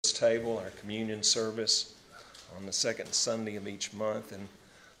table, our communion service on the second Sunday of each month. And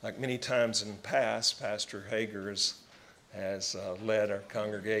like many times in the past, Pastor Hager has led our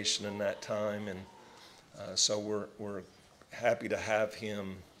congregation in that time. And so we're happy to have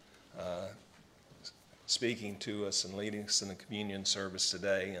him speaking to us and leading us in the communion service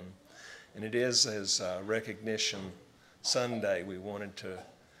today. And it is his recognition Sunday. We wanted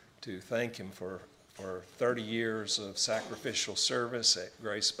to thank him for 30 years of sacrificial service at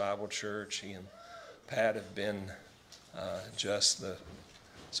Grace Bible Church. He and Pat have been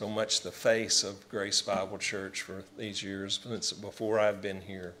so much the face of Grace Bible Church for these years, since before I've been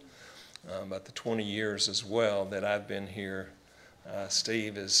here. But the 20 years as well that I've been here,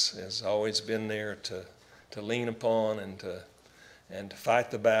 Steve has always been there to lean upon and to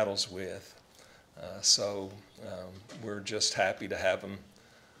fight the battles with. So we're just happy to have him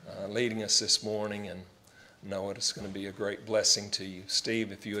leading us this morning, and know it's going to be a great blessing to you.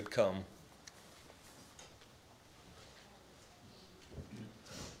 Steve, if you would come.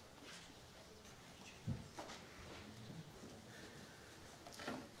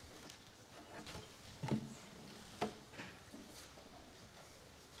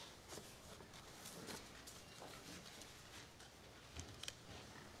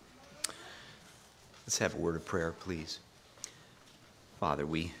 Let's have a word of prayer, please. Father,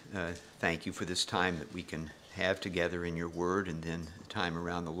 we thank you for this time that we can have together in your word, and then time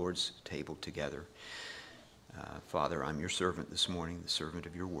around the Lord's table together. Father, I'm your servant this morning, the servant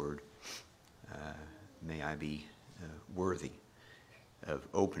of your word. May I be worthy of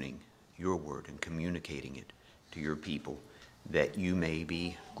opening your word and communicating it to your people, that you may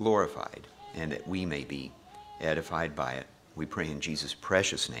be glorified and that we may be edified by it. We pray in Jesus'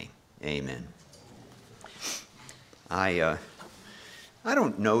 precious name. Amen. I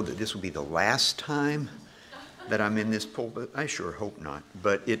don't know that this will be the last time that I'm in this pulpit. I sure hope not.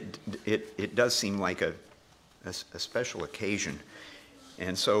 But it does seem like a special occasion.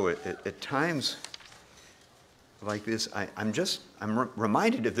 And so at times like this, I'm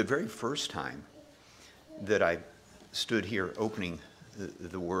reminded of the very first time that I stood here opening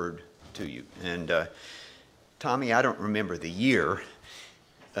the word to you. And Tommy, I don't remember the year.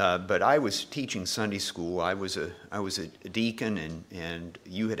 But I was teaching Sunday school. I was a deacon, and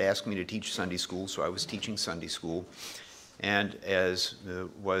you had asked me to teach Sunday school, so I was teaching Sunday school. And as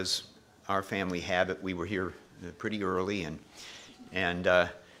was our family habit, we were here pretty early, and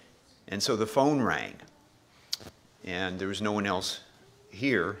so the phone rang, and there was no one else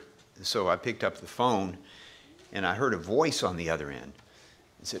here. So I picked up the phone, and I heard a voice on the other end.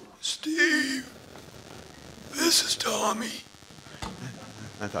 It said, "Steve, this is Tommy."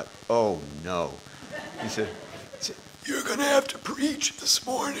 I thought, oh no. He said, "You're going to have to preach this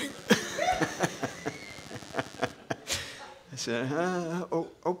morning." I said,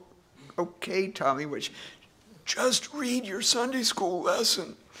 okay, Tommy, just read your Sunday school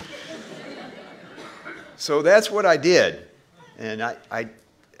lesson. So that's what I did. And I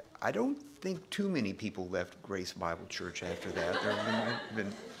don't think too many people left Grace Bible Church after that.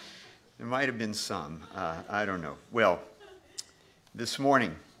 There might have been some. I don't know. Well, this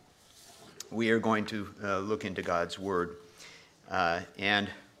morning, we are going to look into God's Word, and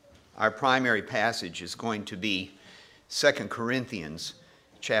our primary passage is going to be 2 Corinthians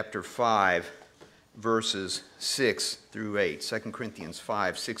chapter 5, verses 6 through 8. 2 Corinthians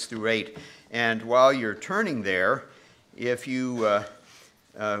 5, 6 through 8. And while you're turning there, if you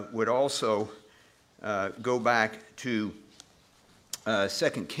would also go back to 2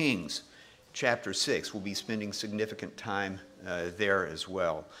 Kings chapter 6, we'll be spending significant time there as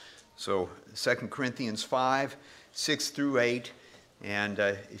well. So 2 Corinthians 5, 6 through 8, and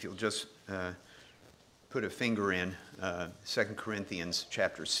if you'll just put a finger in 2 Corinthians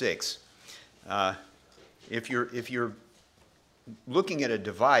chapter 6. If you're looking at a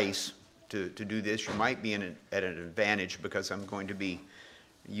device to do this, you might be at an advantage, because I'm going to be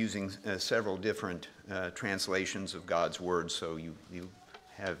using several different translations of God's Word, so you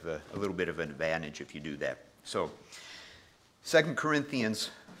have a little bit of an advantage if you do that. So 2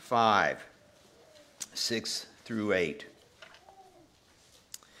 Corinthians 5, 6 through 8.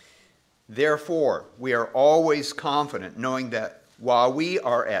 Therefore, we are always confident, knowing that while we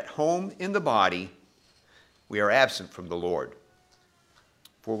are at home in the body, we are absent from the Lord.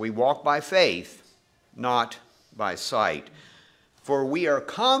 For we walk by faith, not by sight. For we are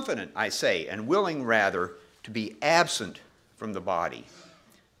confident, I say, and willing rather, to be absent from the body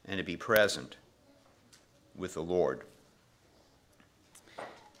and to be present with the Lord.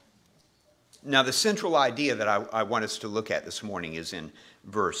 Now, the central idea that I want us to look at this morning is in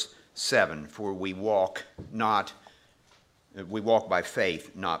verse 7. For we walk not We walk by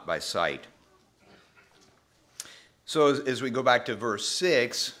faith, not by sight. So as we go back to verse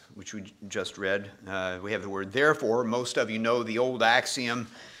 6, which we just read, we have the word therefore. Most of you know the old axiom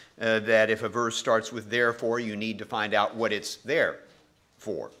that if a verse starts with therefore, you need to find out what it's there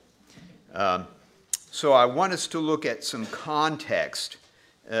for. So I want us to look at some context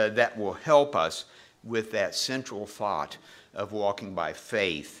that will help us with that central thought of walking by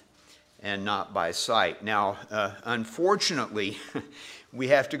faith and not by sight. Now, unfortunately, we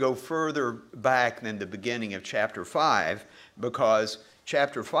have to go further back than the beginning of chapter 5, because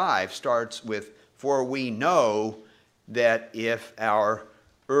chapter 5 starts with, for we know that if our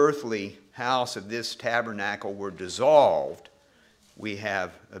earthly house of this tabernacle were dissolved, we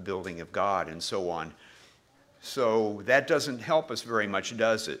have a building of God, and so on. So that doesn't help us very much,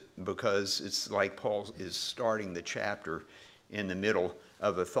 does it? Because it's like Paul is starting the chapter in the middle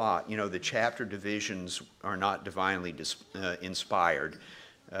of a thought. You know, the chapter divisions are not divinely inspired.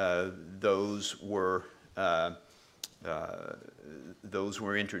 Those were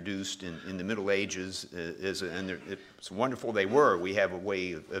introduced in the Middle Ages, and it's wonderful they were. We have a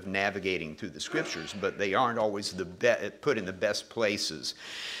way of navigating through the Scriptures, but they aren't always put in the best places.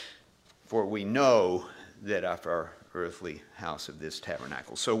 For we know that of our earthly house of this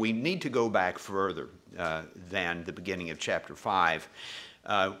tabernacle. So we need to go back further than the beginning of chapter 5.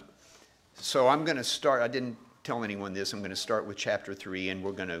 So I'm going to start, I didn't tell anyone this, I'm going to start with chapter 3, and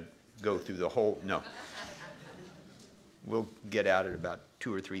we're going to go through the whole, no. We'll get out at about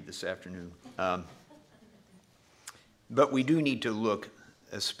 2 or 3 this afternoon. But we do need to look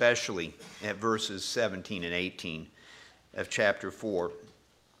especially at verses 17 and 18 of chapter 4.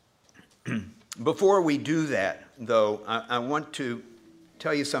 Before we do that, though, I want to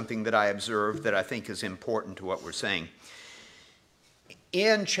tell you something that I observed that I think is important to what we're saying.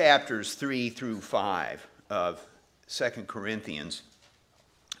 In chapters 3 through 5 of 2 Corinthians,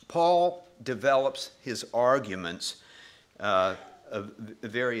 Paul develops his arguments of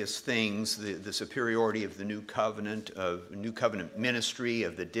various things, the superiority of the new covenant, of new covenant ministry,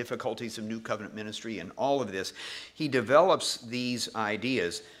 of the difficulties of new covenant ministry, and all of this. He develops these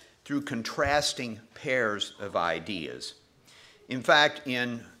ideas through contrasting pairs of ideas. In fact,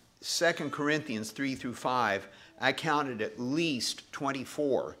 in 2 Corinthians 3 through 5, I counted at least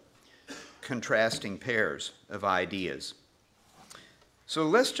 24 contrasting pairs of ideas. So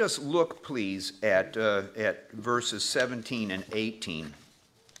let's just look, please, at verses 17 and 18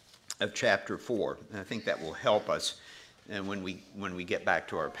 of chapter 4. And I think that will help us when we get back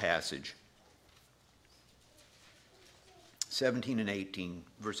to our passage. 17 and 18,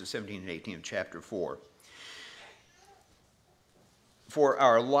 verses 17 and 18 of chapter 4. For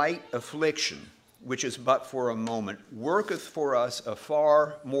our light affliction, which is but for a moment, worketh for us a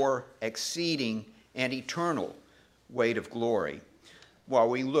far more exceeding and eternal weight of glory, while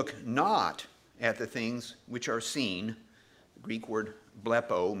we look not at the things which are seen, the Greek word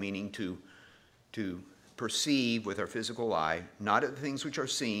blepo, meaning to perceive with our physical eye, not at the things which are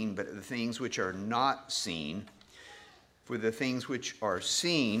seen, but at the things which are not seen. For the things which are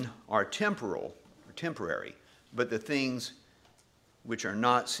seen are temporal, or temporary, but the things which are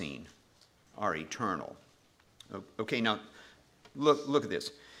not seen are eternal. Okay, now look at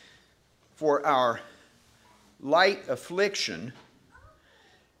this. For our light affliction,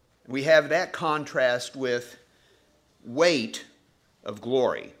 we have that contrast with weight of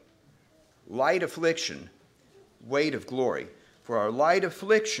glory. Light affliction, weight of glory. For our light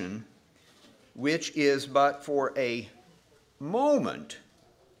affliction, which is but for a moment,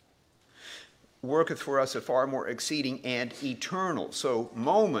 worketh for us a far more exceeding and eternal. So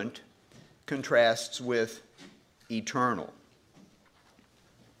moment contrasts with eternal.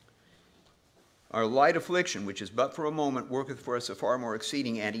 Our light affliction, which is but for a moment, worketh for us a far more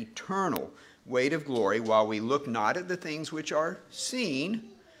exceeding and eternal weight of glory, while we look not at the things which are seen,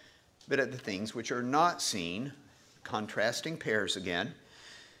 but at the things which are not seen. Contrasting pairs again.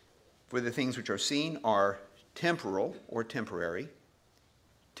 For the things which are seen are temporal or temporary.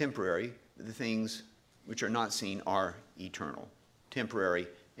 Temporary. The things which are not seen are eternal. Temporary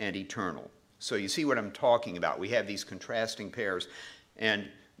and eternal. So you see what I'm talking about. We have these contrasting pairs, and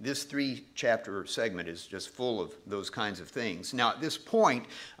this 3-chapter segment is just full of those kinds of things. Now, at this point,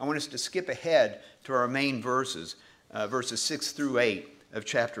 I want us to skip ahead to our main verses, verses 6 through 8 of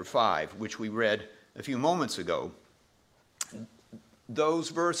chapter 5, which we read a few moments ago. Those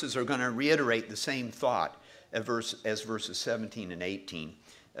verses are going to reiterate the same thought as verses 17 and 18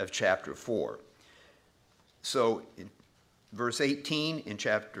 of chapter 4. So, in verse 18 in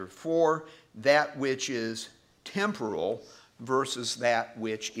chapter 4, that which is temporal versus that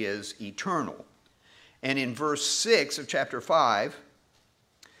which is eternal. And in verse 6 of chapter 5,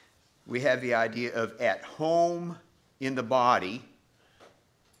 we have the idea of at home in the body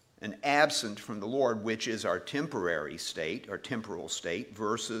and absent from the Lord, which is our temporary state, our temporal state,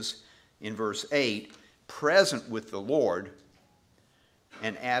 versus in verse 8, present with the Lord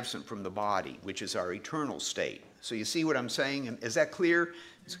and absent from the body, which is our eternal state. So you see what I'm saying? Is that clear?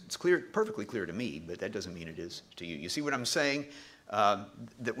 It's clear, perfectly clear to me, but that doesn't mean it is to you. You see what I'm saying?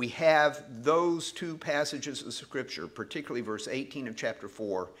 That we have those two passages of Scripture, particularly verse 18 of chapter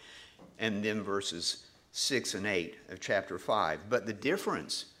 4, and then verses 6 and 8 of chapter 5. But the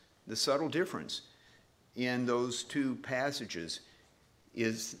difference, the subtle difference in those two passages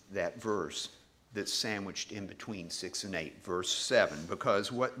is that verse that's sandwiched in between 6 and 8, verse 7.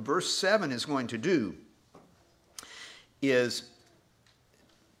 Because what verse 7 is going to do is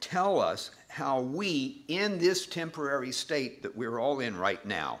tell us how we, in this temporary state that we're all in right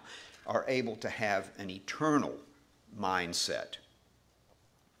now, are able to have an eternal mindset.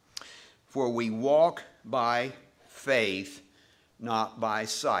 For we walk by faith, not by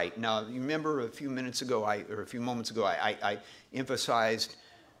sight. Now, you remember a few moments ago, I emphasized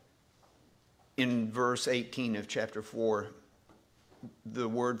in verse 18 of chapter 4 the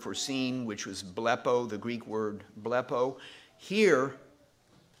word for seen, which was blepo, the Greek word blepo. Here,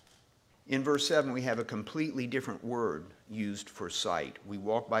 in verse 7, we have a completely different word used for sight. We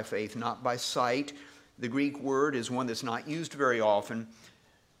walk by faith, not by sight. The Greek word is one that's not used very often,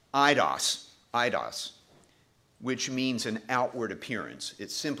 eidos, which means an outward appearance. It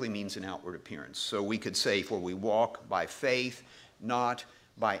simply means an outward appearance. So we could say, for we walk by faith, not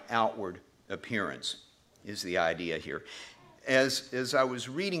by outward appearance, is the idea here. As I was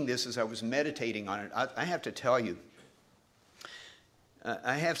reading this, as I was meditating on it, I have to tell you,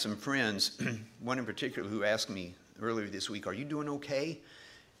 I have some friends, one in particular, who asked me earlier this week, are you doing okay?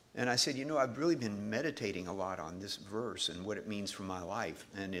 And I said, I've really been meditating a lot on this verse and what it means for my life.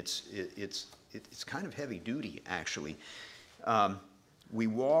 And it's kind of heavy duty, actually. We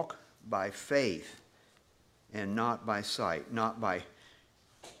walk by faith and not by sight, not by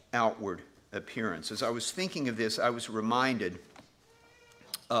outward appearance. As I was thinking of this, I was reminded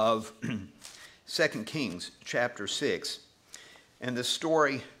of 2 Kings chapter 6 and the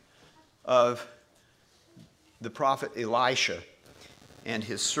story of the prophet Elisha and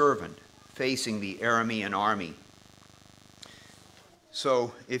his servant facing the Aramean army.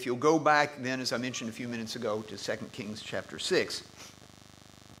 So if you'll go back then, as I mentioned a few minutes ago, to 2 Kings chapter 6,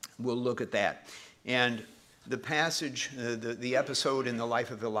 we'll look at that. And the passage, the episode in the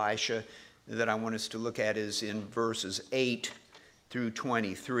life of Elisha that I want us to look at is in verses 8 through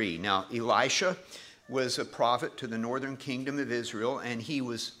 23. Now, Elisha was a prophet to the northern kingdom of Israel, and he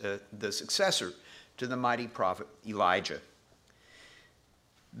was the successor to the mighty prophet Elijah.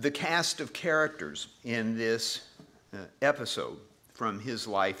 The cast of characters in this episode from his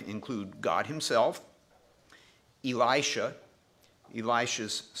life include God himself, Elisha,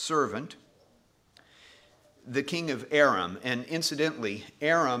 Elisha's servant, the king of Aram, and incidentally,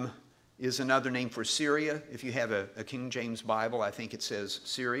 Aram is another name for Syria. If you have a King James Bible, I think it says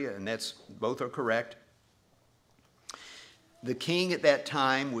Syria, and both are correct. The king at that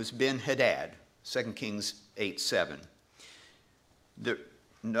time was Ben-Hadad, 2 Kings 8:7.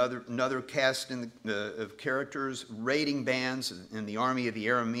 Another cast of characters, raiding bands in the army of the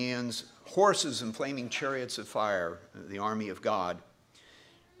Arameans, horses and flaming chariots of fire, the army of God.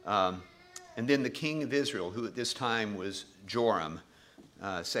 And then the king of Israel, who at this time was Joram,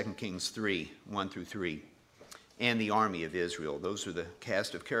 2 Kings 3, 1 through 3, and the army of Israel. Those are the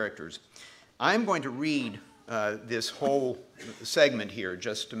cast of characters. I'm going to read this whole segment here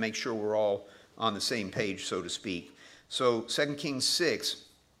just to make sure we're all on the same page, so to speak. So 2 Kings 6,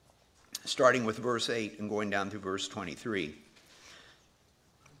 starting with verse 8 and going down through verse 23.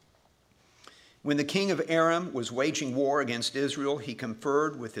 When the king of Aram was waging war against Israel, he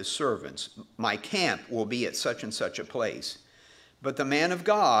conferred with his servants, "My camp will be at such and such a place." But the man of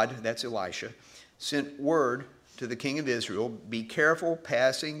God, that's Elisha, sent word to the king of Israel, "Be careful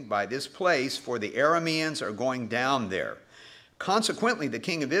passing by this place, for the Arameans are going down there." Consequently, the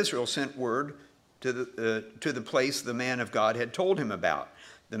king of Israel sent word to the place the man of God had told him about.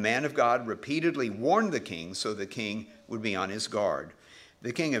 The man of God repeatedly warned the king, so the king would be on his guard.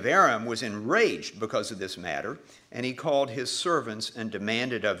 The king of Aram was enraged because of this matter, and he called his servants and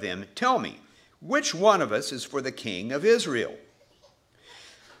demanded of them, "Tell me, which one of us is for the king of Israel?"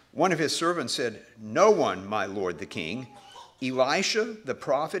 One of his servants said, "No one, my lord the king. Elisha, the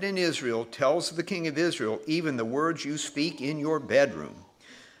prophet in Israel, tells the king of Israel even the words you speak in your bedroom."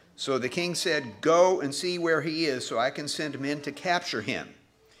 So the king said, "Go and see where he is, so I can send men to capture him."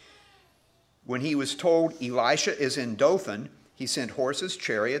 When he was told Elisha is in Dothan, he sent horses,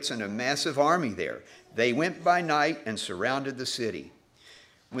 chariots, and a massive army there. They went by night and surrounded the city.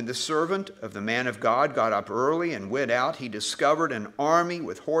 When the servant of the man of God got up early and went out, he discovered an army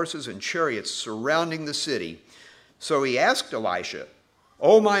with horses and chariots surrounding the city. So he asked Elisha,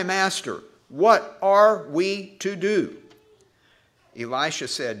 "Oh, my master, what are we to do?" Elisha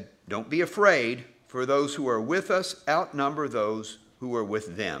said, "Don't be afraid, for those who are with us outnumber those who are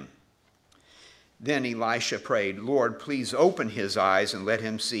with them." Then Elisha prayed, "Lord, please open his eyes and let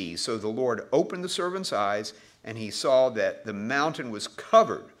him see." So the Lord opened the servant's eyes, and he saw that the mountain was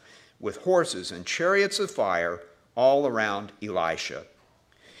covered with horses and chariots of fire all around Elisha.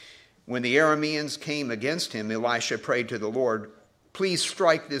 When the Arameans came against him, Elisha prayed to the Lord, "Please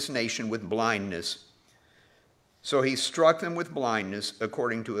strike this nation with blindness." So he struck them with blindness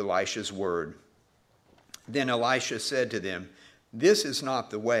according to Elisha's word. Then Elisha said to them, "This is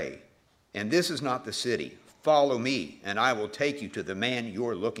not the way, and this is not the city. Follow me, and I will take you to the man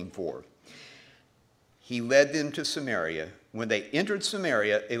you're looking for." He led them to Samaria. When they entered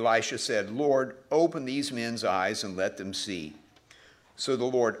Samaria, Elisha said, "Lord, open these men's eyes and let them see." So the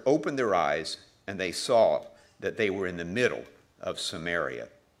Lord opened their eyes, and they saw that they were in the middle of Samaria.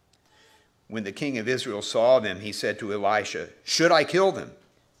 When the king of Israel saw them, he said to Elisha, "Should I kill them?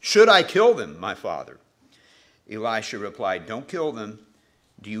 Should I kill them, my father?" Elisha replied, "Don't kill them.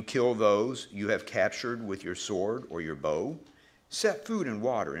 Do you kill those you have captured with your sword or your bow? Set food and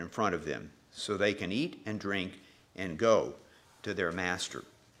water in front of them, so they can eat and drink and go to their master."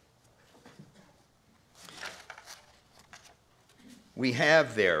 We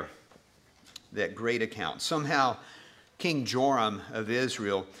have there that great account. Somehow, King Joram of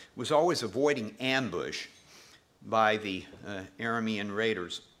Israel was always avoiding ambush by the Aramean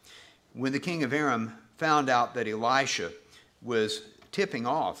raiders. When the king of Aram found out that Elisha was tipping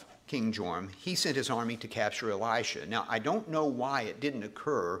off King Joram, he sent his army to capture Elisha. Now, I don't know why it didn't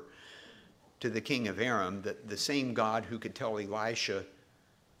occur to the king of Aram that the same God who could tell Elisha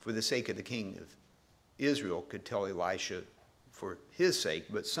for the sake of the king of Israel could tell Elisha for his sake,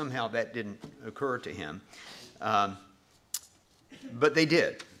 but somehow that didn't occur to him. But they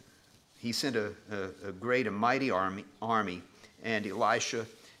did. He sent a great, a mighty army, and Elisha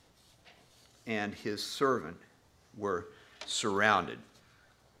and his servant were surrounded.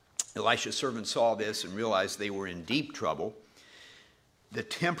 Elisha's servant saw this and realized they were in deep trouble. The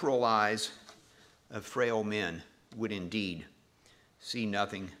temporal eyes of frail men would indeed see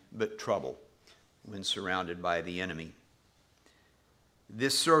nothing but trouble when surrounded by the enemy.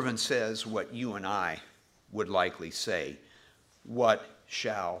 This servant says what you and I would likely say: "What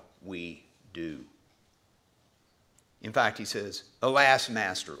shall we do?" In fact, he says, "Alas,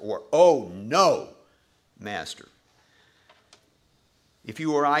 master," or "Oh no, master." If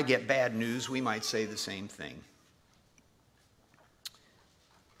you or I get bad news, we might say the same thing.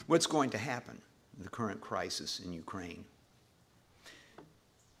 What's going to happen in the current crisis in Ukraine?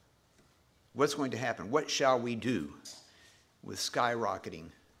 What's going to happen? What shall we do with skyrocketing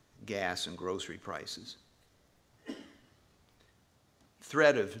gas and grocery prices?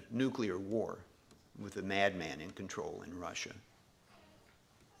 Threat of nuclear war with a madman in control in Russia.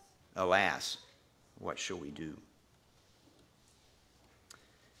 Alas, what shall we do?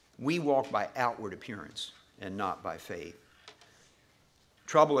 We walk by outward appearance and not by faith.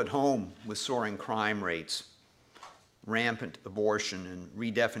 Trouble at home with soaring crime rates, rampant abortion, and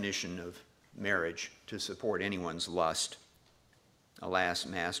redefinition of marriage to support anyone's lust. Alas,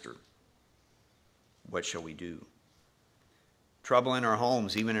 master, what shall we do? Trouble in our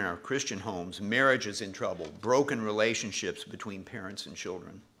homes, even in our Christian homes. Marriage is in trouble. Broken relationships between parents and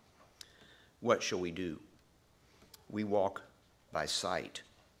children. What shall we do? We walk by sight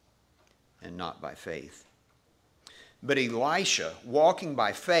and not by faith. But Elisha, walking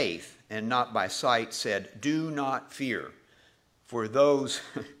by faith and not by sight, said, "Do not fear, for those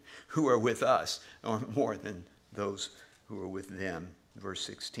who are with us are more than those who are with them." Verse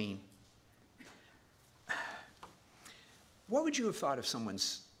 16. What would you have thought if someone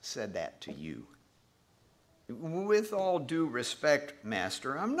said that to you? "With all due respect,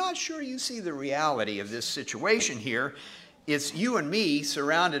 master, I'm not sure you see the reality of this situation here. It's you and me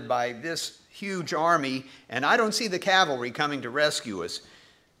surrounded by this huge army, and I don't see the cavalry coming to rescue us."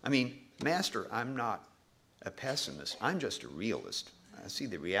 I mean, master, I'm not a pessimist. I'm just a realist. I see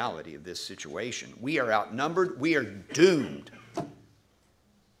the reality of this situation. We are outnumbered. We are doomed.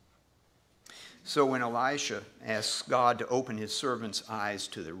 So when Elisha asks God to open his servant's eyes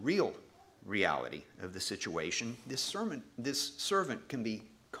to the real reality of the situation, this servant can be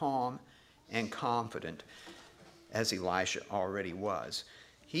calm and confident, as Elisha already was.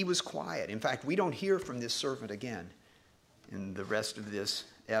 he was quiet. In fact, we don't hear from this servant again in the rest of this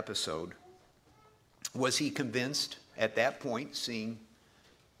episode. Was he convinced at that point, seeing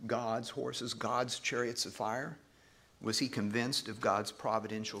God's horses, God's chariots of fire? Was he convinced of God's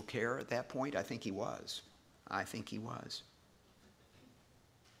providential care at that point? I think he was. I think he was.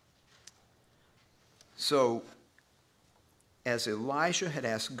 So, as Elisha had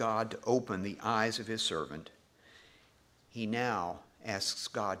asked God to open the eyes of his servant, he now asks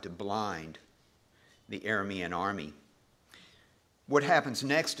God to blind the Aramean army. What happens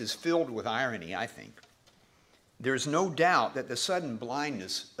next is filled with irony, I think. There's no doubt that the sudden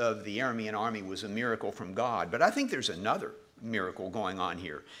blindness of the Aramean army was a miracle from God, but I think there's another miracle going on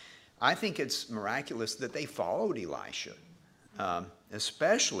here. I think it's miraculous that they followed Elisha,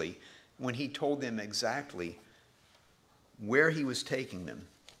 especially when he told them exactly where he was taking them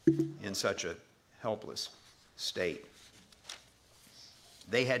in such a helpless state.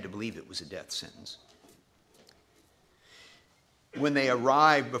 They had to believe it was a death sentence. When they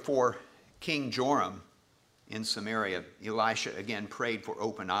arrived before King Joram in Samaria, Elisha again prayed for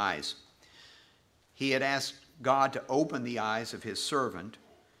open eyes. He had asked God to open the eyes of his servant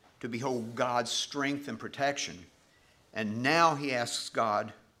to behold God's strength and protection. And now he asks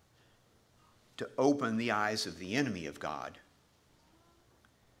God to open the eyes of the enemy of God.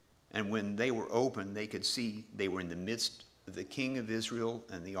 And when they were open, they could see they were in the midst of the king of Israel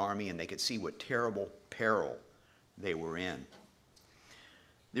and the army, and they could see what terrible peril they were in.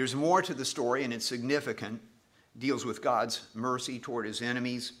 There's more to the story, and it's significant. It deals with God's mercy toward his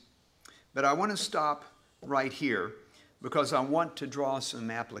enemies. But I want to stop right here because I want to draw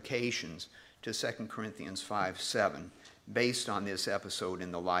some applications to 2 Corinthians 5:7 based on this episode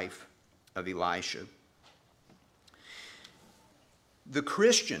in the life of Elisha. The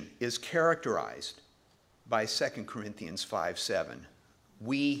Christian is characterized by 2 Corinthians 5:7.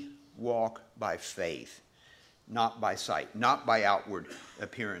 We walk by faith, not by sight, not by outward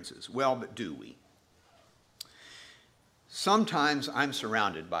appearances. Well, but do we? Sometimes I'm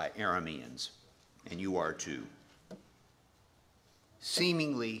surrounded by Arameans, and you are too.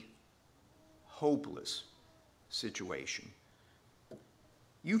 Seemingly hopeless situation.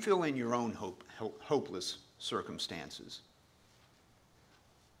 You fill in your own hopeless circumstances.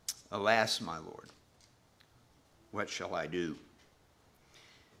 Alas, my Lord, what shall I do?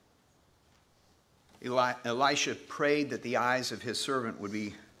 Elisha prayed that the eyes of his servant would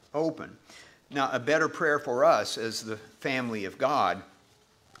be open. Now, a better prayer for us as the family of God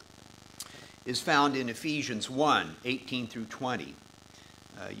is found in Ephesians 1:18 through 20.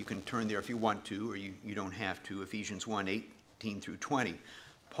 You can turn there if you want to, or you don't have to. Ephesians 1:18 through 20.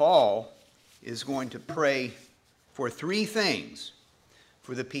 Paul is going to pray for three things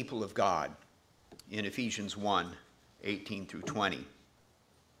for the people of God in Ephesians 1:18 through 20.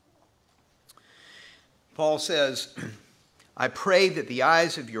 Paul says, I pray that the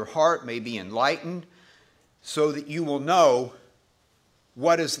eyes of your heart may be enlightened so that you will know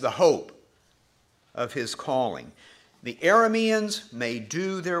what is the hope of his calling. The Arameans may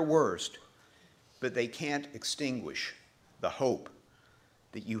do their worst, but they can't extinguish the hope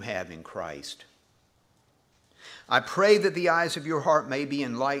that you have in Christ. I pray that the eyes of your heart may be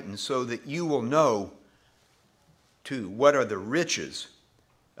enlightened so that you will know, too, what are the riches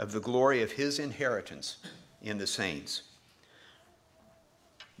of the glory of his inheritance in the saints.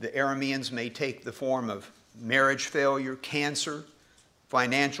 The Arameans may take the form of marriage failure, cancer,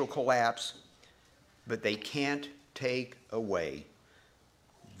 financial collapse, but they can't take away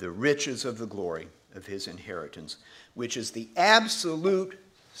the riches of the glory of his inheritance, which is the absolute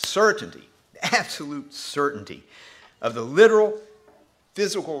certainty of the literal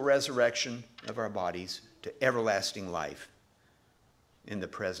physical resurrection of our bodies to everlasting life in the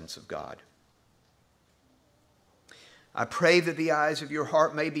presence of God. I pray that the eyes of your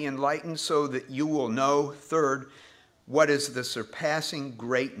heart may be enlightened so that you will know, third, what is the surpassing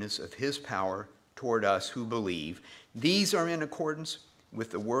greatness of his power toward us who believe. These are in accordance with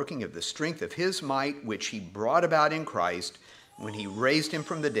the working of the strength of his might, which he brought about in Christ when he raised him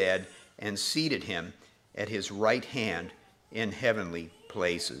from the dead and seated him at his right hand in heavenly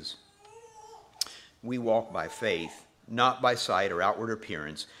places. We walk by faith, not by sight or outward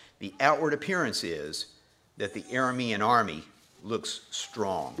appearance. The outward appearance is that the Aramean army looks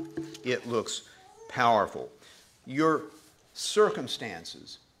strong. It looks powerful. Your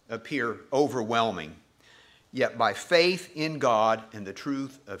circumstances appear overwhelming. Yet by faith in God and the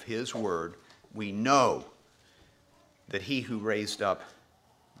truth of his word, we know that he who raised up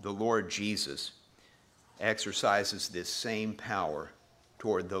the Lord Jesus exercises this same power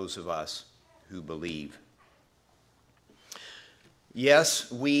toward those of us who believe. Yes,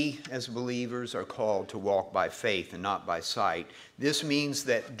 we as believers are called to walk by faith and not by sight. This means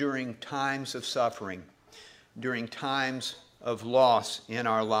that during times of suffering, during times of loss in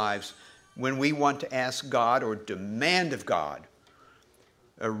our lives, when we want to ask God or demand of God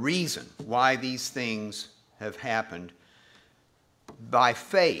a reason why these things have happened, by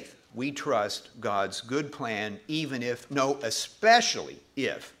faith we trust God's good plan, even if, no, especially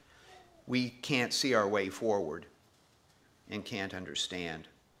if we can't see our way forward and can't understand.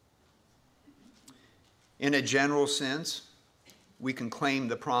 In a general sense, we can claim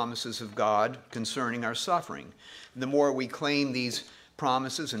the promises of God concerning our suffering. The more we claim these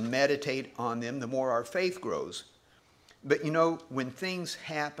promises and meditate on them, the more our faith grows. But you know, when things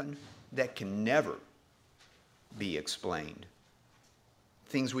happen that can never be explained,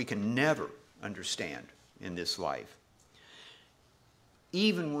 things we can never understand in this life,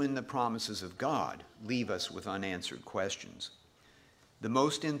 even when the promises of God leave us with unanswered questions, the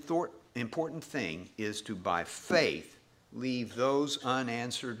most important thing is to, by faith, leave those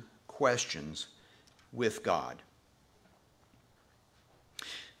unanswered questions with God.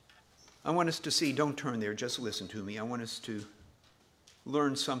 I want us to see, don't turn there, just listen to me. I want us to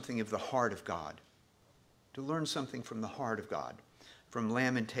learn something of the heart of God, to learn something from the heart of God, from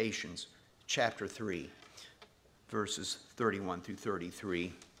Lamentations chapter 3. Verses 31 through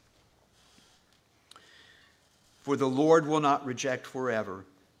 33. For the Lord will not reject forever,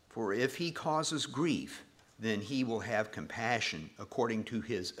 for if he causes grief, then he will have compassion according to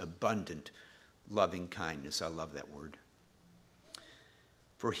his abundant loving kindness. I love that word.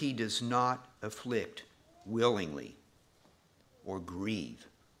 For he does not afflict willingly or grieve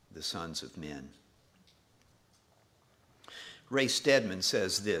the sons of men. Ray Stedman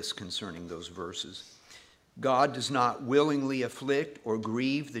says this concerning those verses. God does not willingly afflict or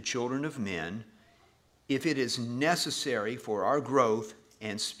grieve the children of men. If it is necessary for our growth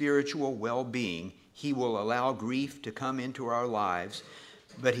and spiritual well-being, he will allow grief to come into our lives,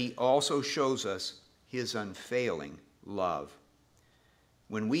 but he also shows us his unfailing love.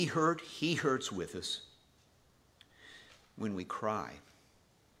 When we hurt, he hurts with us. When we cry,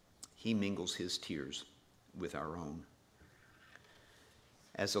 he mingles his tears with our own.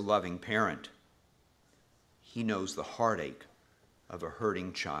 As a loving parent, he knows the heartache of a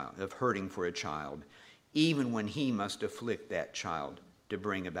hurting child, of hurting for a child, even when he must afflict that child to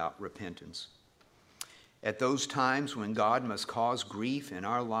bring about repentance. At those times when God must cause grief in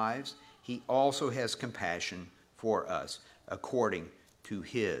our lives, he also has compassion for us according to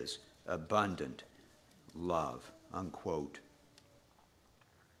his abundant love. Unquote.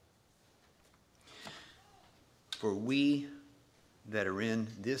 For we that are in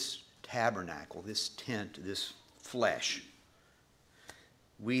this tabernacle, this tent, this flesh,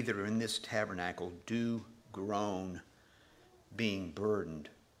 we that are in this tabernacle do groan, being burdened.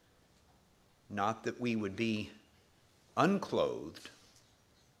 Not that we would be unclothed,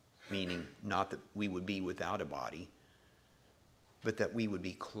 meaning not that we would be without a body, but that we would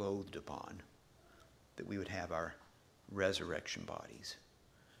be clothed upon, that we would have our resurrection bodies.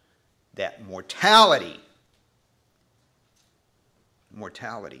 That mortality,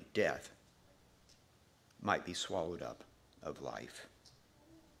 death, might be swallowed up of life.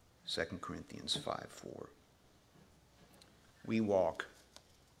 2 Corinthians 5:4. We walk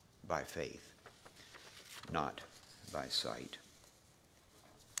by faith, not by sight.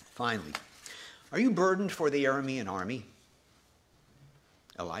 Finally, are you burdened for the Aramean army?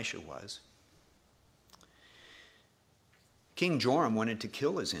 Elisha was. King Joram wanted to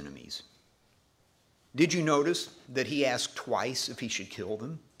kill his enemies. Did you notice that he asked twice if he should kill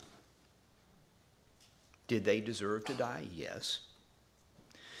them? Did they deserve to die? Yes.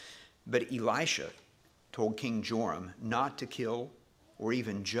 But Elisha told King Joram not to kill or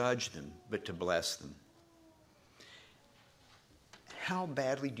even judge them, but to bless them. How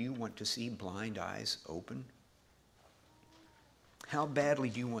badly do you want to see blind eyes open? How badly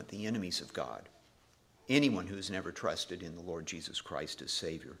do you want the enemies of God, anyone who has never trusted in the Lord Jesus Christ as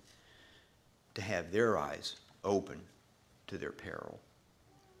Savior, to have their eyes open to their peril?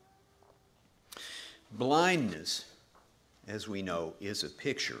 Blindness, as we know, is a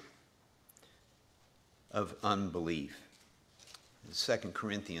picture of unbelief. 2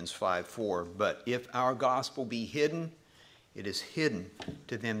 Corinthians 5:4, but if our gospel be hidden, it is hidden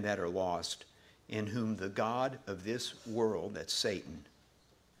to them that are lost, in whom the God of this world, that's Satan,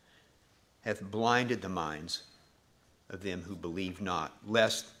 hath blinded the minds of them who believe not,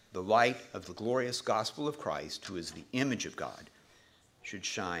 lest the light of the glorious gospel of Christ, who is the image of God, should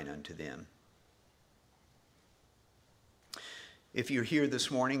shine unto them. If you're here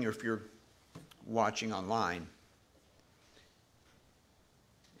this morning, or if you're watching online,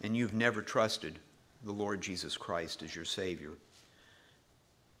 and you've never trusted the Lord Jesus Christ as your Savior,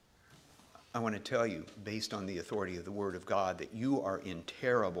 I want to tell you, based on the authority of the Word of God, that you are in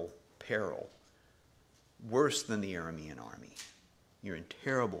terrible peril, worse than the Aramean army. You're in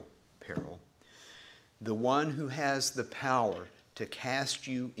terrible peril. The one who has the power to cast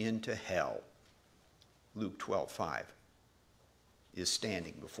you into hell, Luke 12:5, is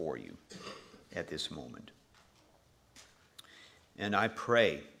standing before you at this moment. And I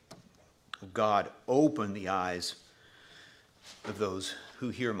pray, God, open the eyes of those who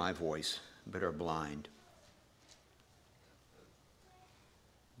hear my voice but are blind.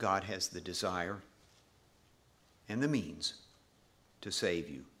 God has the desire and the means to save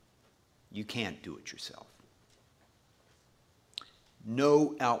you. You can't do it yourself.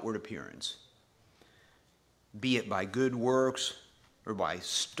 No outward appearance, be it by good works or by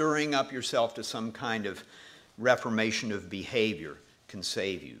stirring up yourself to some kind of reformation of behavior, can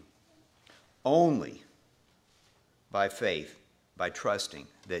save you. Only by faith, by trusting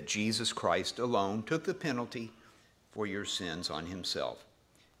that Jesus Christ alone took the penalty for your sins on himself,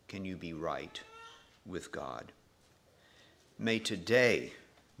 can you be right with God. May today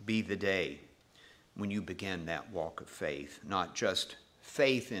be the day when you begin that walk of faith, not just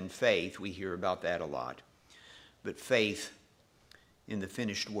faith in faith, we hear about that a lot, but faith in the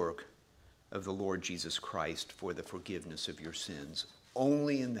finished work of the Lord Jesus Christ for the forgiveness of your sins.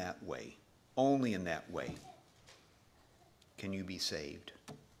 Only in that way can you be saved.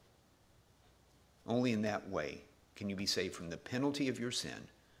 Only in that way can you be saved from the penalty of your sin.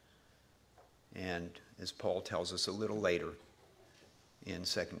 And as Paul tells us a little later in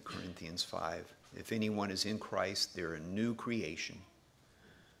 2 Corinthians 5, if anyone is in Christ, they're a new creation.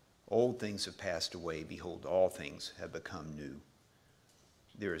 Old things have passed away. Behold, all things have become new.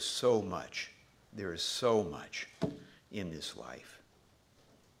 There is so much in this life.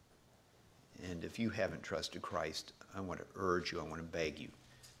 And if you haven't trusted Christ, I want to urge you, I want to beg you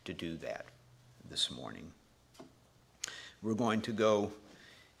to do that this morning. We're going to go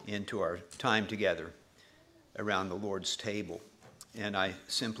into our time together around the Lord's table. And I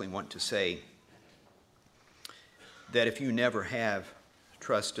simply want to say that if you never have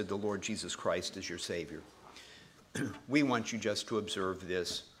trusted the Lord Jesus Christ as your Savior, we want you just to observe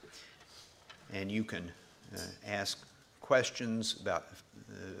this, and you can ask questions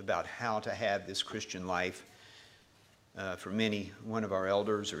about how to have this Christian life. For one of our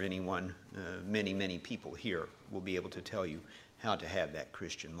elders or anyone, many people here will be able to tell you how to have that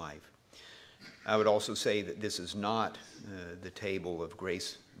Christian life. I would also say that this is not the table of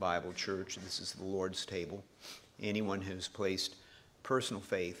Grace Bible Church. This is the Lord's table. Anyone who's placed personal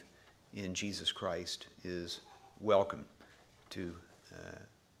faith in Jesus Christ is welcome to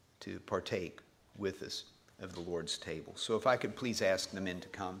partake with us of the Lord's table. So if I could please ask the men to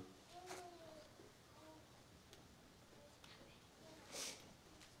come.